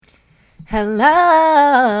Hello.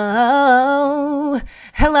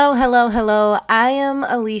 Hello, hello, hello. I am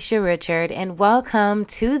Alicia Richard, and welcome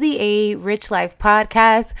to the A Rich Life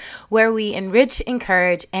podcast, where we enrich,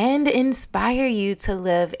 encourage, and inspire you to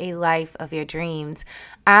live a life of your dreams.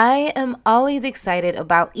 I am always excited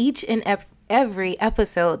about each and every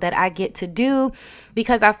episode that I get to do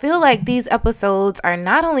because I feel like these episodes are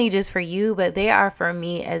not only just for you, but they are for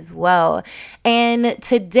me as well. And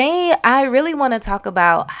today I really want to talk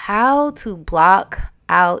about how to block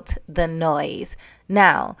out the noise.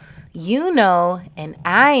 Now, you know, and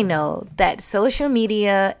I know that social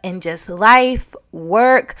media and just life,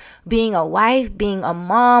 work, being a wife, being a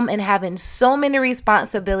mom, and having so many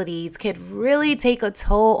responsibilities could really take a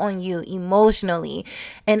toll on you emotionally.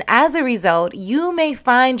 And as a result, you may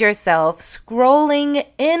find yourself scrolling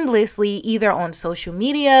endlessly either on social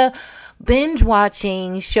media, binge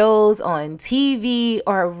watching shows on TV,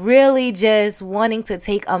 or really just wanting to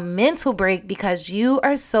take a mental break because you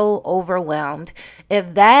are so overwhelmed.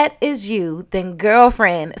 If that is you, then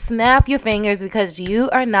girlfriend, snap your fingers because you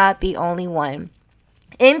are not the only one.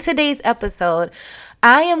 In today's episode,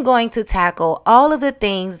 I am going to tackle all of the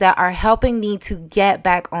things that are helping me to get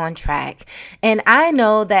back on track. And I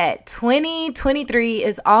know that 2023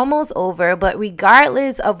 is almost over, but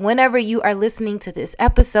regardless of whenever you are listening to this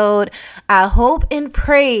episode, I hope and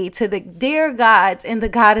pray to the dear gods and the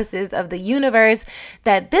goddesses of the universe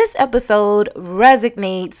that this episode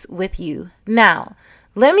resonates with you. Now,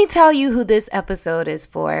 let me tell you who this episode is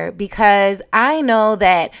for, because I know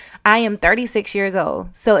that I am 36 years old.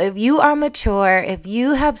 So if you are mature, if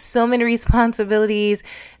you have so many responsibilities,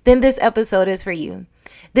 then this episode is for you.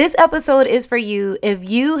 This episode is for you if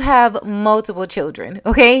you have multiple children,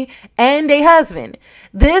 okay, and a husband.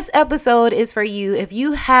 This episode is for you if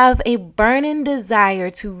you have a burning desire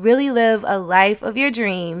to really live a life of your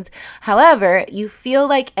dreams. However, you feel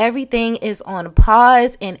like everything is on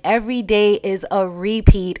pause and every day is a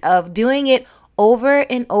repeat of doing it over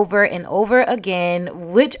and over and over again,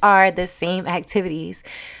 which are the same activities.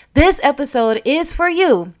 This episode is for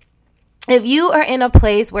you if you are in a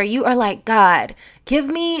place where you are like, God, give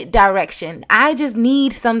me direction. I just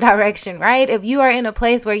need some direction, right? If you are in a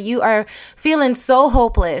place where you are feeling so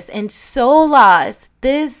hopeless and so lost,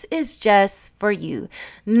 this is just for you.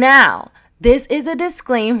 Now, this is a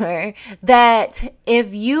disclaimer that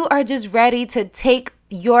if you are just ready to take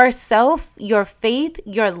yourself, your faith,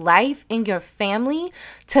 your life, and your family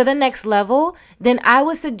to the next level, then I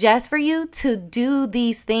would suggest for you to do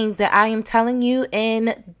these things that I am telling you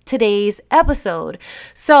in today's episode.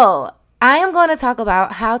 So I am going to talk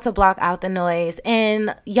about how to block out the noise.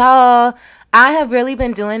 And y'all, I have really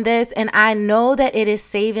been doing this, and I know that it is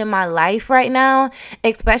saving my life right now,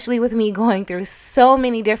 especially with me going through so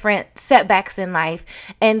many different setbacks in life.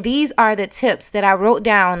 And these are the tips that I wrote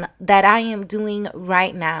down that I am doing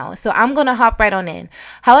right now. So I'm going to hop right on in.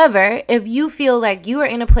 However, if you feel like you are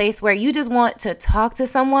in a place where you just want to talk to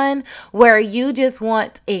someone, where you just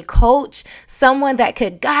want a coach, someone that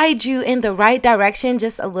could guide you in the right direction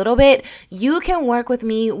just a little bit, you can work with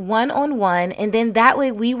me one-on-one, and then that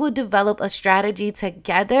way we will develop a strategy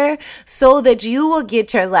together so that you will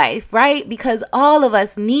get your life, right? Because all of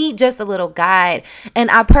us need just a little guide. And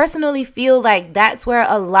I personally feel like that's where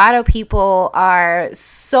a lot of people are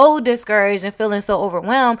so discouraged and feeling so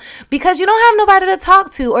overwhelmed because you don't have nobody to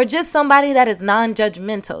talk to, or just somebody that is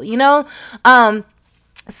non-judgmental, you know?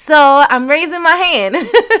 So I'm raising my hand.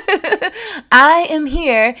 I am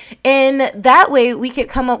here, and that way we could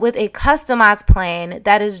come up with a customized plan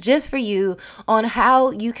that is just for you on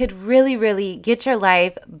how you could really, really get your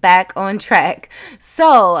life back on track.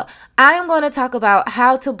 So I'm going to talk about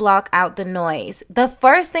how to block out the noise. The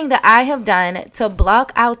first thing that I have done to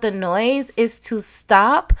block out the noise is to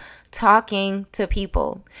stop talking to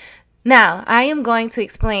people. Now, I am going to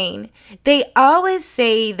explain. They always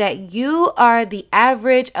say that you are the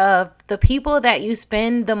average of the people that you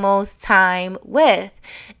spend the most time with.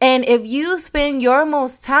 And if you spend your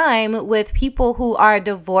most time with people who are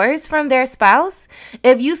divorced from their spouse,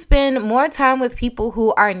 if you spend more time with people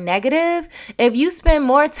who are negative, if you spend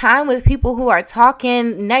more time with people who are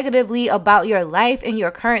talking negatively about your life and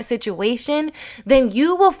your current situation, then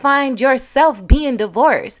you will find yourself being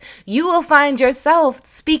divorced. You will find yourself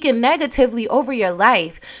speaking negatively over your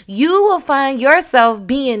life. You will find yourself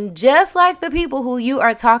being just like the people who you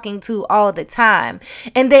are talking to all the time.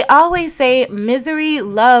 And they always say misery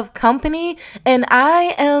love company, and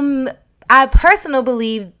I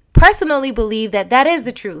personally personally believe that that is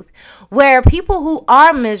the truth, where people who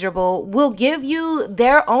are miserable will give you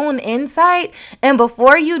their own insight, and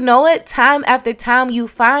before you know it, time after time, you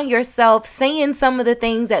find yourself saying some of the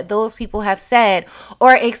things that those people have said,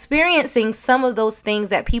 or experiencing some of those things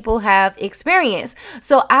that people have experienced.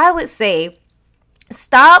 So I would say,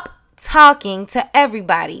 stop talking to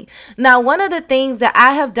everybody. Now, one of the things that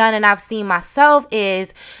I have done and I've seen myself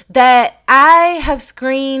is that I have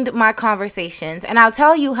screened my conversations, and I'll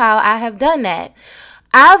tell you how I have done that.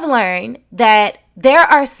 I've learned that there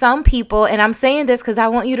are some people, and I'm saying this because I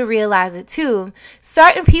want you to realize it too,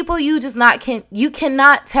 certain people you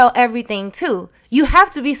cannot tell everything to. You have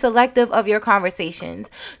to be selective of your conversations.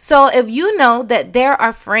 So if you know that there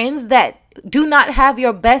are friends that do not have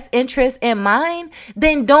your best interest in mind,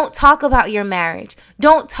 then don't talk about your marriage.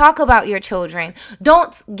 Don't talk about your children.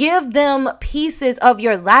 Don't give them pieces of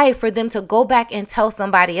your life for them to go back and tell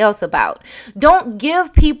somebody else about. Don't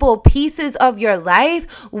give people pieces of your life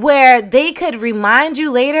where they could remind you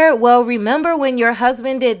later, well, remember when your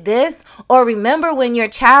husband did this, or remember when your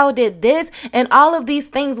child did this, and all of these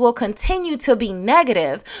things will continue to be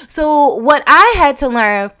negative. So what I had to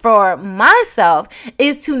learn for myself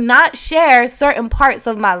is to not share certain parts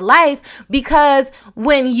of my life, because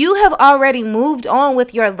when you have already moved on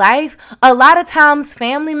with your life, a lot of times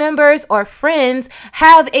family members or friends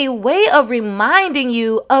have a way of reminding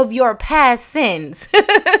you of your past sins.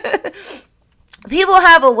 People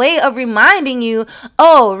have a way of reminding you,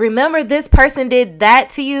 oh, remember this person did that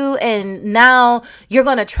to you and now you're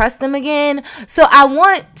going to trust them again. So I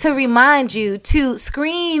want to remind you to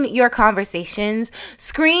screen your conversations,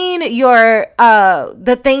 screen your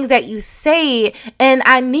the things that you say, and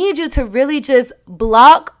I need you to really just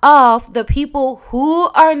block off the people who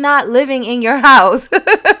are not living in your house.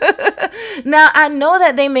 Now, I know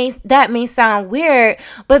that that may sound weird,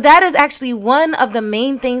 but that is actually one of the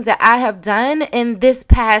main things that I have done in this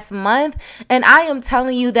past month. And I am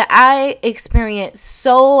telling you that I experienced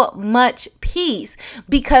so much peace,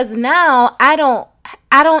 because now I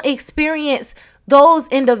don't experience those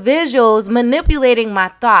individuals manipulating my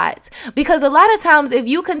thoughts. Because a lot of times, if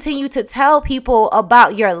you continue to tell people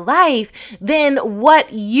about your life, then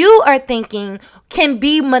what you are thinking can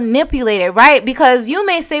be manipulated, right? Because you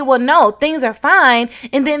may say, well, no, things are fine.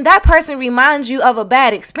 And then that person reminds you of a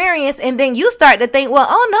bad experience. And then you start to think, well,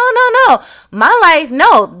 oh, no. My life,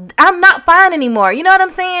 no, I'm not fine anymore. You know what I'm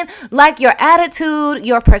saying? Like your attitude,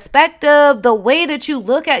 your perspective, the way that you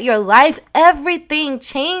look at your life, everything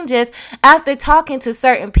changes after talking to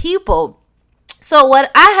certain people. So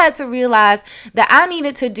what I had to realize that I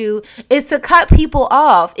needed to do is to cut people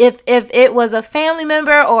off. If it was a family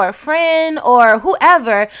member or a friend or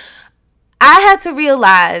whoever, I had to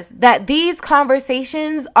realize that these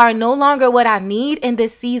conversations are no longer what I need in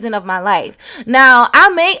this season of my life. Now, I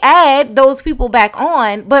may add those people back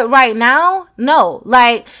on, but right now, no.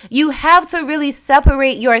 Like, you have to really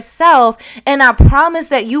separate yourself, and I promise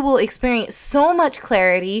that you will experience so much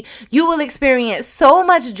clarity, you will experience so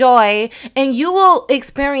much joy, and you will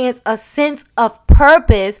experience a sense of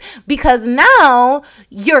purpose, because now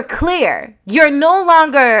you're clear. You're no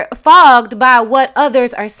longer fogged by what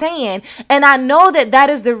others are saying. And I know that that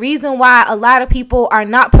is the reason why a lot of people are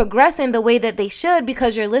not progressing the way that they should,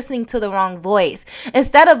 because you're listening to the wrong voice.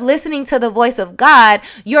 Instead of listening to the voice of God,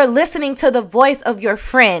 you're listening to the voice of your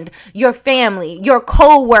friend, your family, your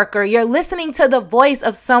co-worker. You're listening to the voice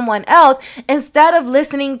of someone else instead of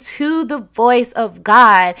listening to the voice of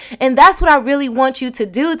God. And that's what I really want you to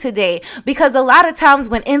do today, because a lot of times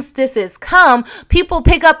when instances come, people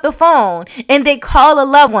pick up the phone and they call a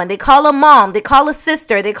loved one, they call a mom, they call a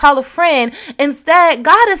sister, they call a friend. Instead,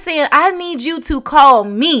 God is saying, I need you to call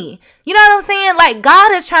me. You know what I'm saying? Like,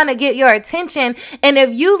 God is trying to get your attention, and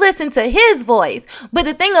if you listen to his voice, but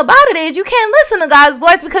the thing about it is you can't listen to God's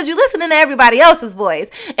voice because you're listening to everybody else's voice,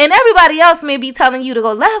 and everybody else may be telling you to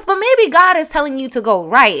go left, but maybe God is telling you to go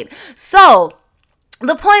right. So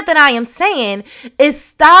the point that I am saying is,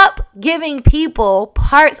 stop giving people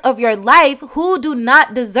parts of your life who do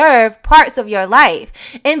not deserve parts of your life.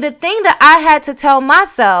 And the thing that I had to tell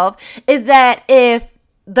myself is that if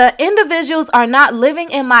the individuals are not living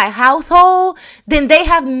in my household, then they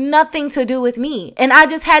have nothing to do with me. And I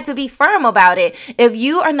just had to be firm about it. If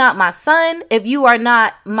you are not my son, if you are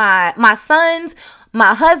not my sons,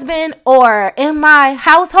 my husband, or in my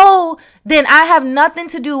household, then I have nothing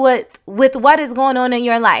to do with what is going on in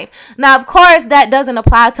your life. Now, of course, that doesn't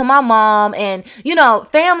apply to my mom and,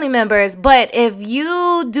 family members. But if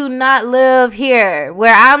you do not live here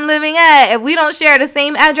where I'm living at, if we don't share the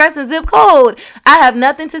same address and zip code, I have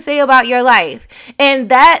nothing to say about your life. And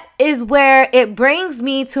that is where it brings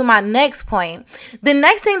me to my next point. The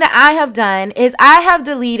next thing that I have done is I have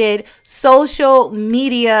deleted social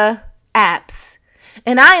media apps.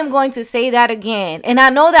 And I am going to say that again. And I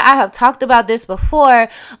know that I have talked about this before,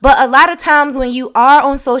 but a lot of times when you are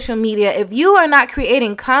on social media, if you are not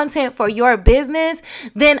creating content for your business,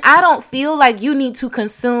 then I don't feel like you need to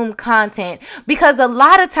consume content, because a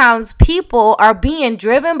lot of times people are being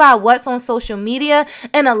driven by what's on social media.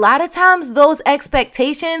 And a lot of times those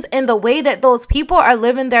expectations and the way that those people are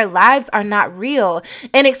living their lives are not real.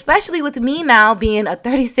 And especially with me now being a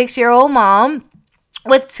 36-year-old mom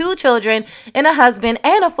with 2 children and a husband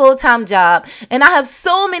and a full-time job, and I have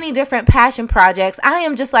so many different passion projects, I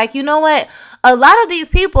am just like, you know what? A lot of these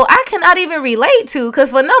people I cannot even relate to, because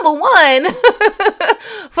for number one,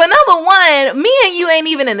 me and you ain't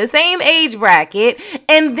even in the same age bracket,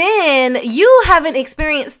 and then you haven't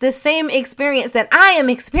experienced the same experience that I am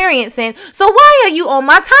experiencing, so why are you on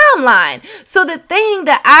my timeline? So the thing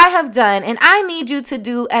that I have done, and I need you to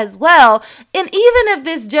do as well, and even if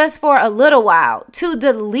it's just for a little while, to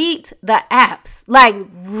delete the apps, like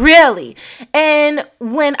really. And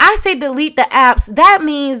when I say delete the apps, that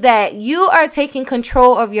means that you are taking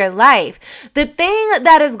control of your life. The thing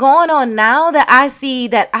that is going on now that I see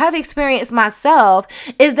that I've experienced myself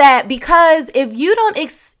is that because if you don't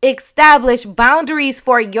establish boundaries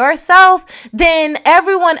for yourself, then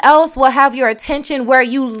everyone else will have your attention where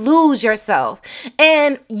you lose yourself.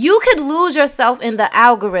 And you could lose yourself in the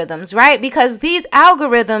algorithms, right? Because these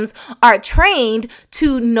algorithms are trained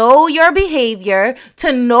to know your behavior,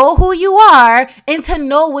 to know who you are, and to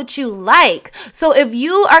know what you like. So if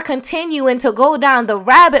you are continuing to go down the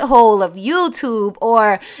rabbit hole of YouTube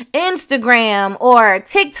or Instagram or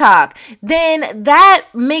TikTok, then that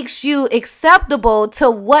makes you acceptable to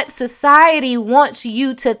what society wants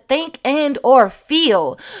you to think and or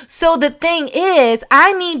feel. So the thing is,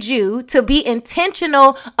 I need you to be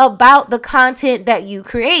intentional about the content that you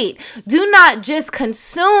create. Do not just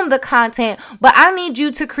consume the content, but I need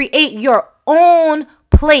you to create your own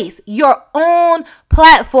place, your own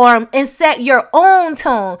platform, and set your own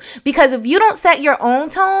tone. Because if you don't set your own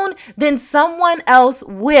tone, then someone else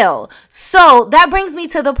will. So that brings me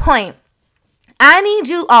to the point. I need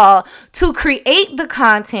you all to create the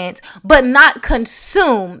content, but not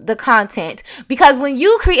consume the content. Because when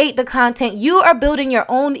you create the content, you are building your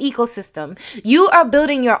own ecosystem. You are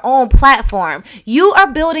building your own platform. You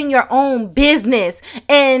are building your own business.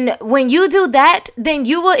 And when you do that, then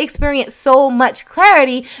you will experience so much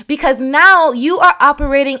clarity, because now you are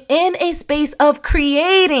operating in a space of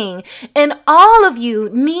creating. And all of you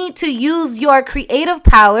need to use your creative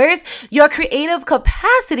powers, your creative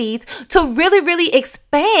capacities to really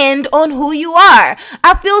expand on who you are.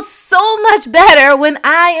 I feel so much better when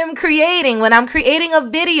I'm creating a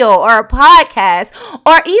video or a podcast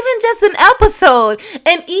or even just an episode.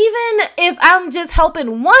 And even if I'm just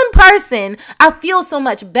helping one person, I feel so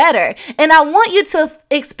much better. And I want you to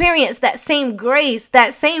experience that same grace,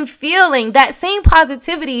 that same feeling, that same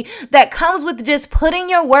positivity that comes with just putting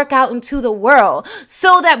your work out into the world.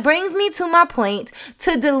 So that brings me to my point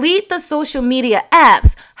to delete the social media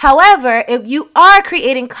apps. However, if you are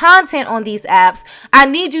creating content on these apps, I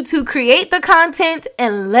need you to create the content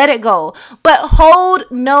and let it go, but hold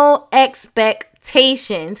no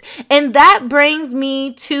expectations. And that brings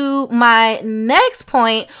me to my next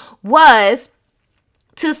point, was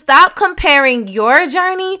to stop comparing your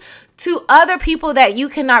journey to other people that you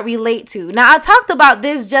cannot relate to. Now, I talked about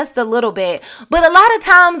this just a little bit, but a lot of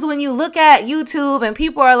times when you look at YouTube and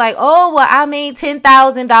people are like, oh, well, I made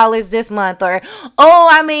 $10,000 this month, or, oh,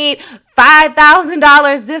 I made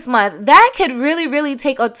 $5,000 this month, that could really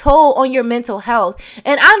take a toll on your mental health.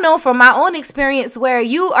 And I know from my own experience where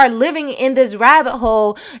you are living in this rabbit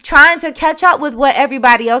hole trying to catch up with what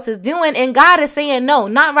everybody else is doing, and God is saying, no,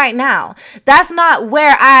 not right now. That's not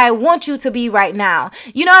where I want you to be right now.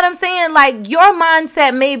 You know what I'm saying? Like, your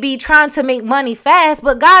mindset may be trying to make money fast,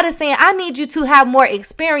 but God is saying, I need you to have more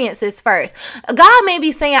experiences first. God may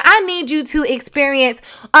be saying, I need you to experience,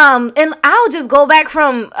 and I'll just go back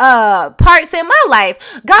from parts in my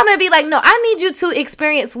life. God may be like, no, I need you to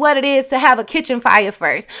experience what it is to have a kitchen fire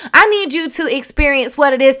first. I need you to experience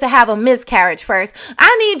what it is to have a miscarriage first.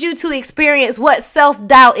 I need you to experience what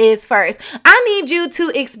self-doubt is first. I need you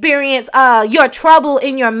to experience your trouble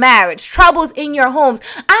in your marriage, troubles in your homes.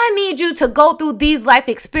 I need you to go through these life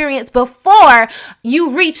experiences before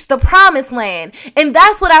you reach the promised land. And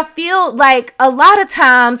that's what I feel like a lot of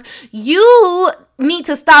times you need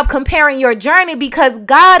to stop comparing your journey, because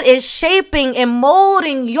God is shaping and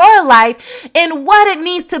molding your life and what it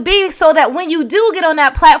needs to be, so that when you do get on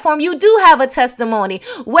that platform, you do have a testimony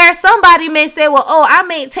where somebody may say, well, oh, I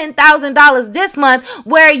made $10,000 this month,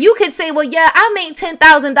 where you could say, well, yeah, I made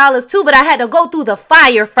 $10,000 too, but I had to go through the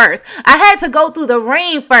fire first. I had to go through the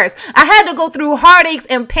rain first. I had to go through heartaches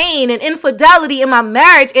and pain and infidelity in my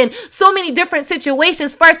marriage and so many different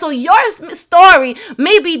situations first. So your story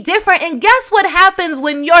may be different. And guess what happens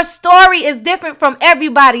when your story is different from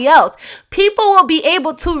everybody else? People will be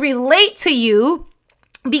able to relate to you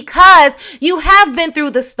because you have been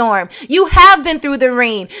through the storm. You have been through the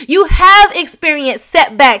rain. You have experienced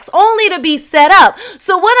setbacks only to be set up.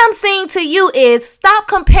 So what I'm saying to you is stop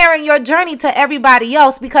comparing your journey to everybody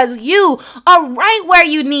else, because you are right where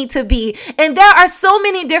you need to be. And there are so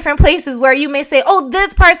many different places where you may say, oh,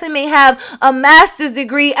 this person may have a master's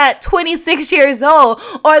degree at 26 years old,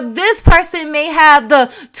 or this person may have the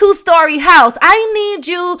 2-story house. I need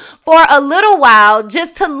you for a little while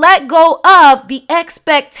just to let go of the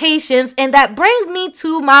expectations. And that brings me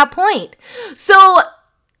to my point. So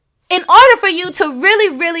in order for you to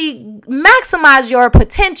really maximize your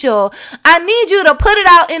potential, I need you to put it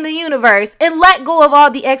out in the universe and let go of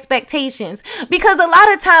all the expectations. Because a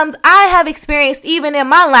lot of times I have experienced, even in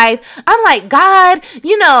my life, I'm like, God,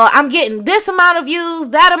 I'm getting this amount of views,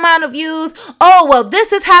 that amount of views. Oh, well,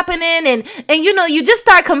 this is happening. And you just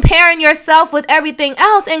start comparing yourself with everything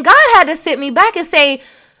else. And God had to sit me back and say,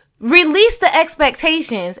 release the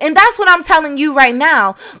expectations. And that's what I'm telling you right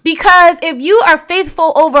now. Because if you are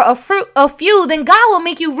faithful over a few, then God will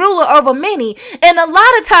make you ruler over many. And a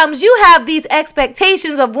lot of times you have these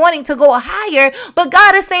expectations of wanting to go higher, but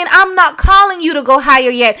God is saying, I'm not calling you to go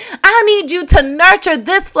higher yet. I need you to nurture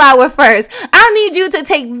this flower first. I need you to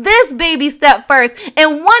take this baby step first.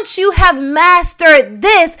 And once you have mastered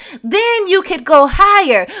this, then you could go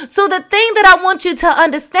higher. So the thing that I want you to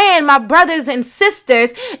understand, my brothers and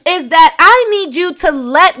sisters, is that I need you to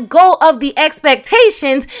let go of the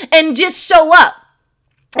expectations and just show up.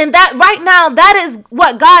 And that right now, that is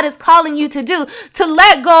what God is calling you to do, to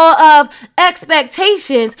let go of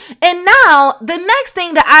expectations. And now the next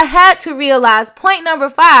thing that I had to realize, point number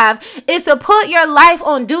 5, is to put your life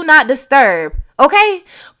on do not disturb. Okay?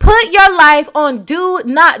 Put your life on do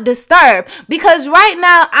not disturb, because right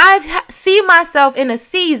now I see myself in a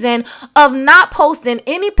season of not posting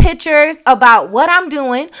any pictures about what I'm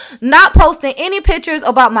doing, not posting any pictures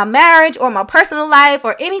about my marriage or my personal life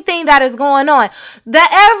or anything that is going on.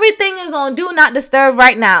 That everything is on do not disturb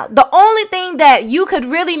right now. The only thing that you could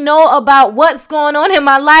really know about what's going on in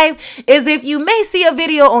my life is if you may see a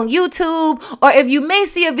video on YouTube or if you may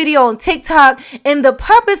see a video on TikTok, and the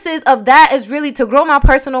purposes of that is really to grow my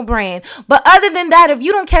personal brand. But other than that, if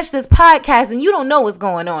you don't catch this podcast, then you don't know what's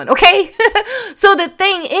going on, okay? So the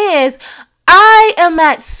thing is, I am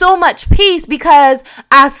at so much peace because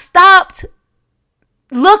I stopped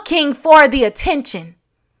looking for the attention.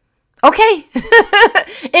 Okay,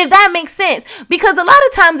 if that makes sense, because a lot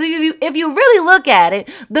of times if you really look at it,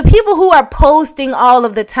 the people who are posting all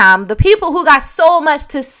of the time, the people who got so much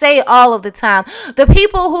to say all of the time, the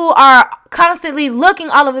people who are constantly looking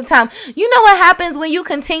all of the time, you know what happens when you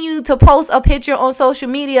continue to post a picture on social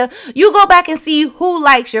media? You go back and see who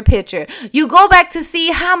likes your picture. You go back to see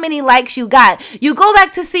how many likes you got. You go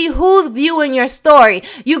back to see who's viewing your story.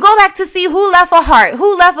 You go back to see who left a heart,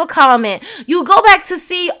 who left a comment. You go back to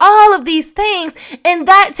see all of these things, and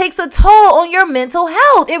that takes a toll on your mental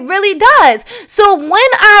health. It really does. So when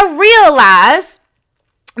I realized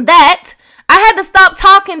that I had to stop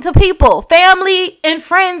talking to people, family and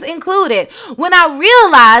friends included, when I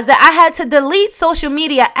realized that I had to delete social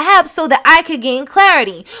media apps so that I could gain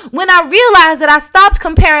clarity, when I realized that I stopped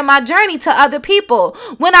comparing my journey to other people,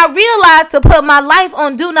 when I realized to put my life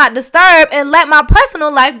on do not disturb and let my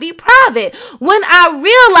personal life be private, when I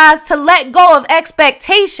realized to let go of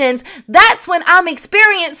expectations, that's when I'm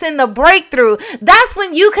experiencing the breakthrough. That's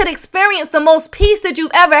when you could experience the most peace that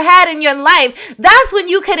you've ever had in your life. That's when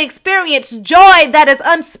you could experience joy that is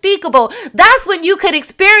unspeakable. That's when you could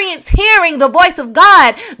experience hearing the voice of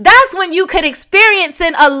God. That's when you could experience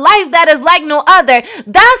in a life that is like no other.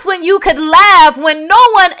 That's when you could laugh when no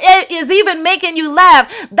one is even making you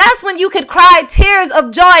laugh. That's when you could cry tears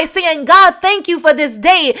of joy saying, God, thank you for this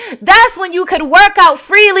day. That's when you could work out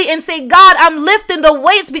freely and say, God, I'm lifting the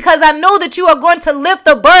weights because I know that you are going to lift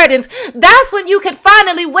the burdens. That's when you could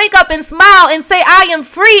finally wake up and smile and say, I am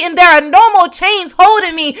free and there are no more chains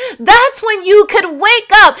holding me. That's when you could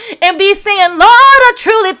wake up and be saying, Lord, I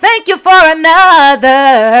truly thank you for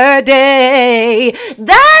another day.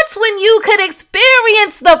 That's when you could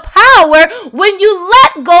experience the power when you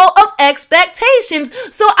let go of expectations.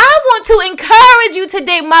 So I want to encourage you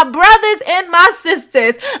today, my brothers and my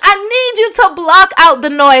sisters. I need you to block out the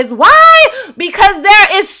noise. Why? Because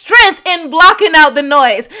there is strength in blocking out the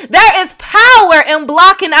noise. There is power in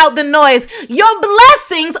blocking out the noise. Your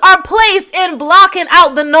blessings are placed in blocking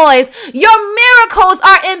out the noise. Your miracles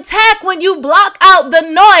are intact when you block out the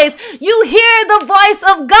noise. You hear the voice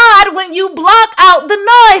of God when you block out the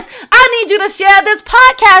noise. I need you to share this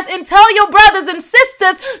podcast and tell your brothers and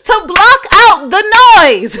sisters to block out the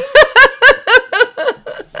noise.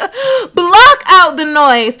 Block out the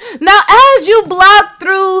noise. Now, as you block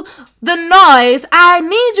through the noise, I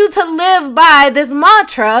need you to live by this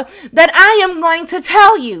mantra that I am going to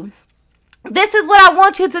tell you. This is what I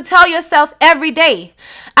want you to tell yourself every day.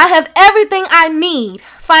 I have everything I need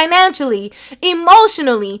financially,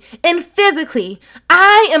 emotionally, and physically.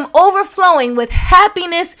 I am overflowing with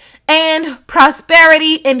happiness and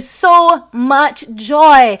prosperity and so much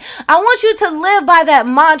joy. I want you to live by that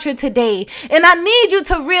mantra today. And I need you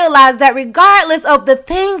to realize that regardless of the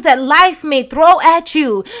things that life may throw at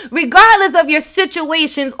you, regardless of your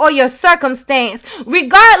situations or your circumstance,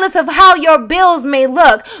 regardless of how your bills may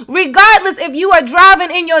look, regardless if you are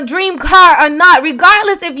driving in your dream car or not,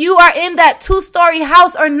 regardless if you are in that 2-story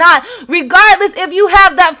house or not, regardless if you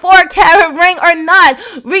have that 4-carat ring or not,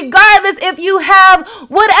 regardless if you have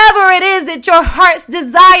whatever it is that your heart's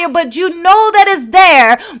desire, but you know that it's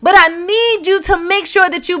there. But I need you to make sure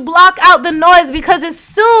that you block out the noise, because as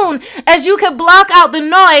soon as you can block out the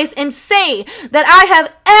noise and say that I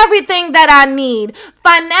have everything that I need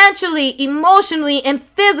financially, emotionally, and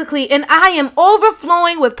physically, and I am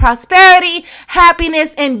overflowing with prosperity,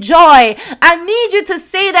 happiness, and joy. I need you to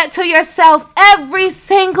say that to yourself every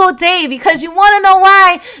single day, because you want to know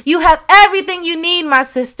why? You have everything you need, my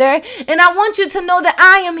sister. And I want you to know that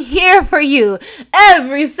I am here for you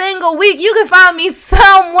every single week. You can find me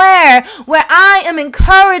somewhere where I am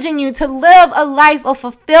encouraging you to live a life of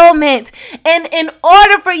fulfillment. And in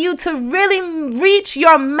order for you to really reach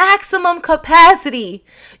your maximum capacity,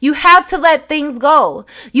 you have to let things go.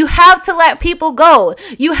 You have to let people go.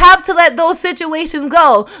 You have to let those situations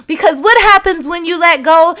go. Because what happens when you let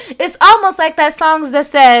go? It's almost like that song that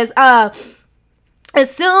says,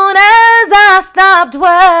 as soon as I stopped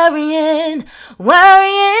worrying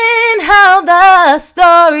how the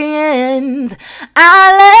story ends,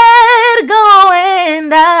 I let go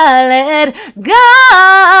and I let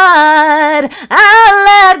God.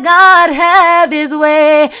 I let God have his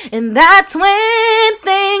way. And that's when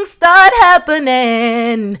things start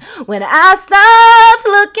happening. When I stopped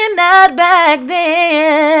looking at back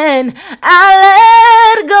then, I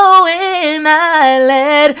let go and I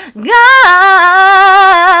let God.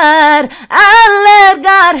 I let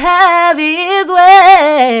God have his way.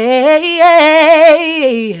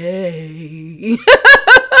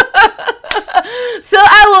 So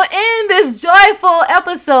I will end this joyful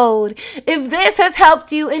episode. If this has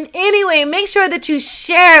helped you in any way, make sure that you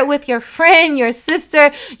share it with your friend, your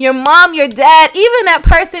sister, your mom, your dad, even that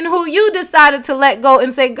person who you decided to let go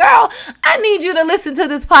and say, girl, I need you to listen to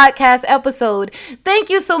this podcast episode. Thank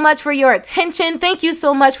you so much for your attention. Thank you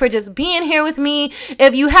so much for just being here with me.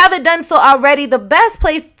 If you haven't done so already, the best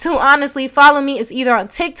place to honestly follow me is either on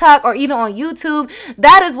TikTok or either on YouTube.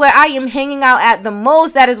 That is where I am hanging out at the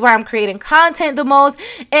most. That is where I'm creating content the most.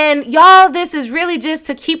 And y'all, this is really just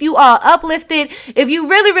to keep you all uplifted. If you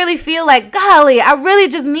really feel like, golly, I really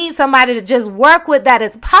just need somebody to just work with that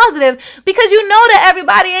is positive, because you know that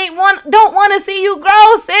everybody don't want to see you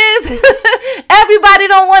grow, sis. Everybody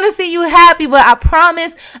don't want to see you happy, but I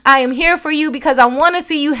promise I am here for you, because I want to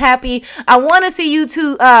see you happy. I want to see you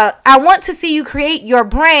I want to see you create your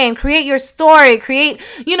brand, create your story, create,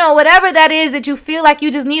 whatever that is that you feel like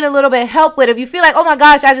you just need a little bit of help with. If you feel like, oh my God,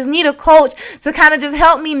 gosh, I just need a coach to kind of just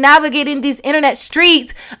help me navigate in these internet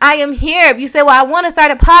streets, I am here. If you say, well, I want to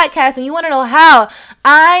start a podcast and you want to know how,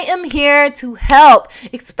 I am here to help,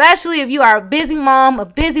 especially if you are a busy mom, a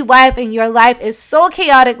busy wife, and your life is so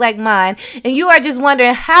chaotic like mine, and you are just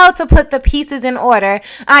wondering how to put the pieces in order.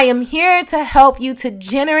 I am here to help you to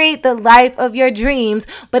generate the life of your dreams,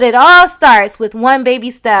 but it all starts with one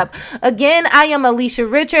baby step. Again, I am Alicia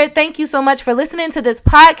Richard. Thank you so much for listening to this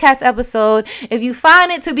podcast episode. If you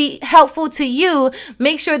find it to be helpful to you,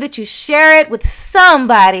 make sure that you share it with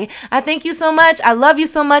somebody. I thank you so much. I love you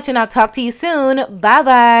so much, and I'll talk to you soon.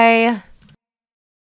 Bye-bye.